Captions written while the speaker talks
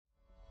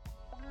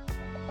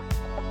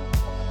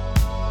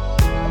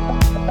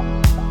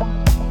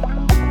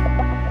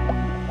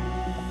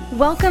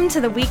Welcome to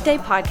the Weekday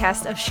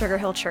podcast of Sugar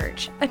Hill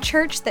Church, a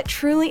church that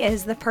truly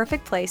is the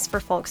perfect place for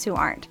folks who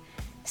aren't.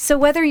 So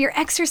whether you're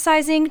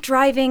exercising,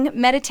 driving,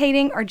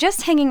 meditating, or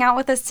just hanging out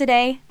with us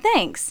today,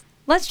 thanks.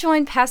 Let's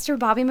join Pastor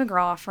Bobby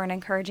McGraw for an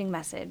encouraging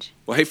message.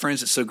 Well, hey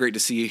friends, it's so great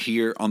to see you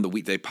here on the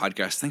Weekday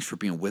podcast. Thanks for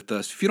being with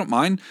us. If you don't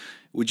mind,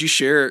 would you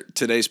share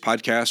today's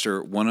podcast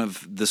or one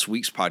of this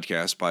week's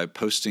podcasts by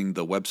posting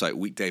the website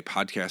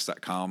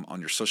weekdaypodcast.com on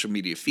your social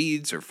media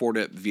feeds or forward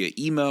it via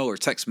email or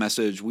text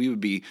message? We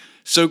would be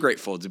so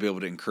grateful to be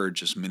able to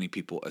encourage as many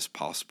people as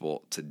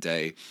possible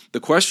today. The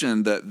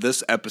question that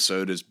this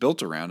episode is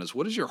built around is,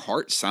 what does your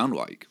heart sound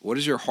like? What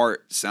does your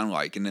heart sound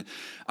like? And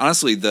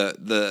honestly,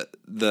 the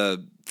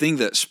thing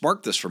that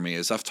sparked this for me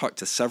is I've talked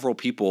to several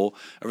people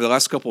over the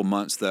last couple of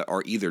months that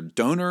are either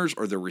donors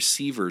or the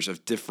receivers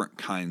of different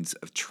kinds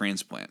of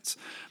transplants.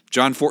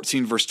 John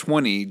 14, verse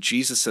 20,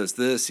 Jesus says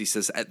this. He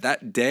says, "At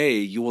that day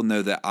you will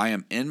know that I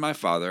am in my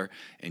Father,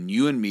 and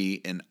you in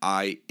me, and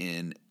I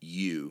in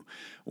you."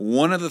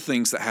 One of the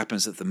things that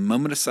happens at the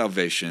moment of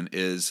salvation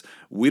is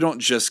we don't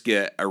just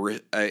get a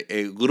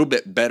little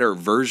bit better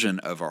version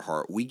of our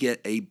heart. We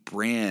get a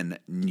brand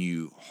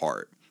new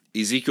heart.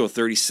 Ezekiel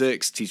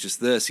 36 teaches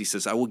this. He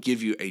says, "I will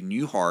give you a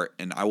new heart,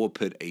 and I will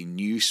put a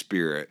new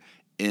spirit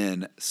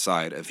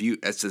inside of you."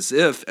 It's as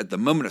if at the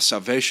moment of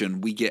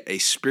salvation, we get a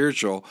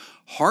spiritual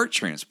heart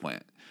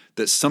transplant,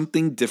 that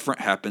something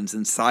different happens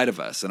inside of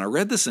us. And I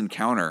read this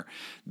encounter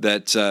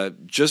that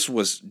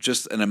was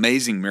just an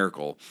amazing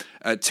miracle.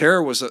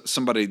 Tara was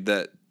somebody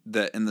that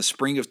in the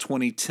spring of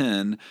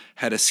 2010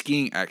 had a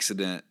skiing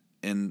accident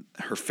in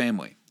her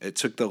family. It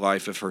took the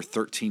life of her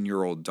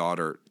 13-year-old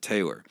daughter,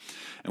 Taylor.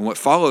 And what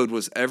followed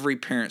was every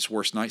parent's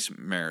worst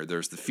nightmare.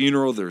 There's the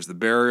funeral, there's the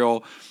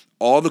burial,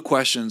 all the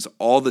questions,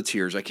 all the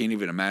tears. I can't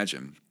even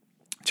imagine.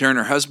 Tara and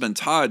her husband,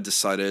 Todd,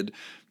 decided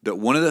that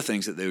one of the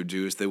things that they would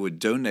do is they would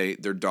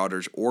donate their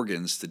daughter's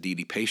organs to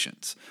needy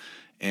patients.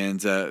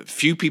 And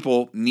few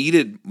people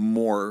needed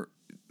more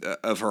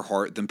of her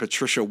heart than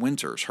Patricia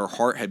Winters. Her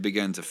heart had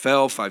begun to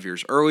fail 5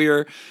 years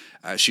earlier.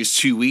 She's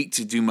too weak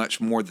to do much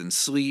more than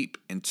sleep.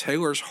 And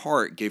Taylor's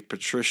heart gave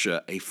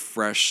Patricia a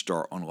fresh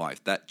start on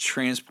life. That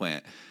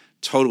transplant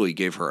totally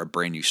gave her a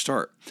brand new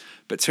start.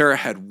 But Tara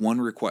had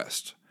one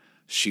request.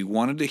 She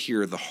wanted to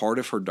hear the heart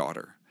of her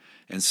daughter.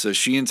 And so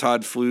she and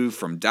Todd flew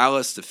from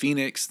Dallas to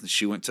Phoenix.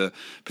 She went to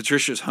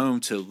Patricia's home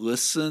to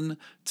listen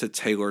to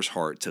Taylor's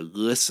heart, to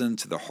listen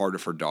to the heart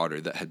of her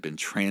daughter that had been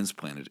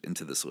transplanted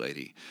into this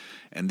lady.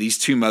 And these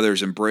two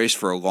mothers embraced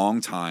for a long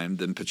time.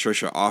 Then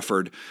Patricia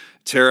offered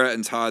Tara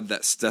and Todd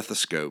that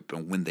stethoscope.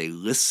 And when they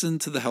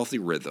listened to the healthy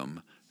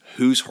rhythm,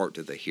 whose heart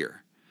did they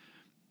hear?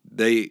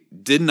 They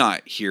did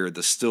not hear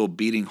the still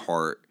beating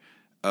heart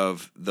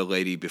of the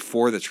lady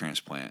before the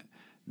transplant.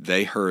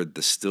 They heard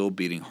the still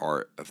beating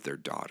heart of their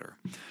daughter.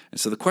 And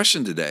so the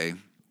question today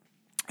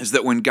is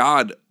that when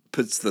God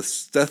puts the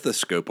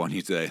stethoscope on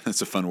you today,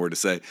 that's a fun word to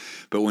say,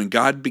 but when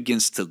God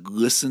begins to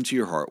listen to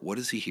your heart, what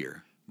does he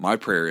hear? My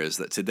prayer is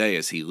that today,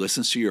 as he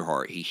listens to your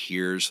heart, he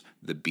hears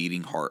the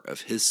beating heart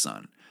of his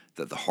son,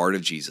 that the heart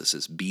of Jesus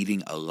is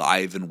beating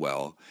alive and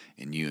well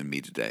in you and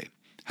me today.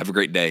 Have a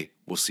great day.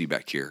 We'll see you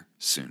back here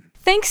soon.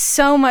 Thanks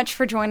so much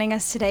for joining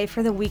us today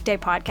for the Weekday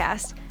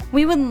podcast.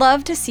 We would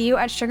love to see you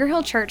at Sugar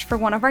Hill Church for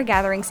one of our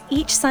gatherings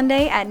each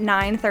Sunday at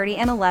 9:30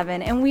 and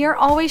 11, and we are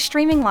always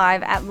streaming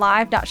live at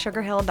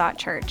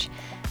live.sugarhill.church.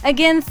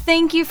 Again,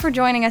 thank you for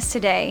joining us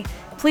today.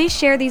 Please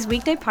share these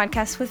weekday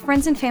podcasts with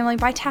friends and family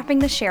by tapping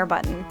the share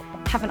button.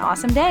 Have an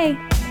awesome day.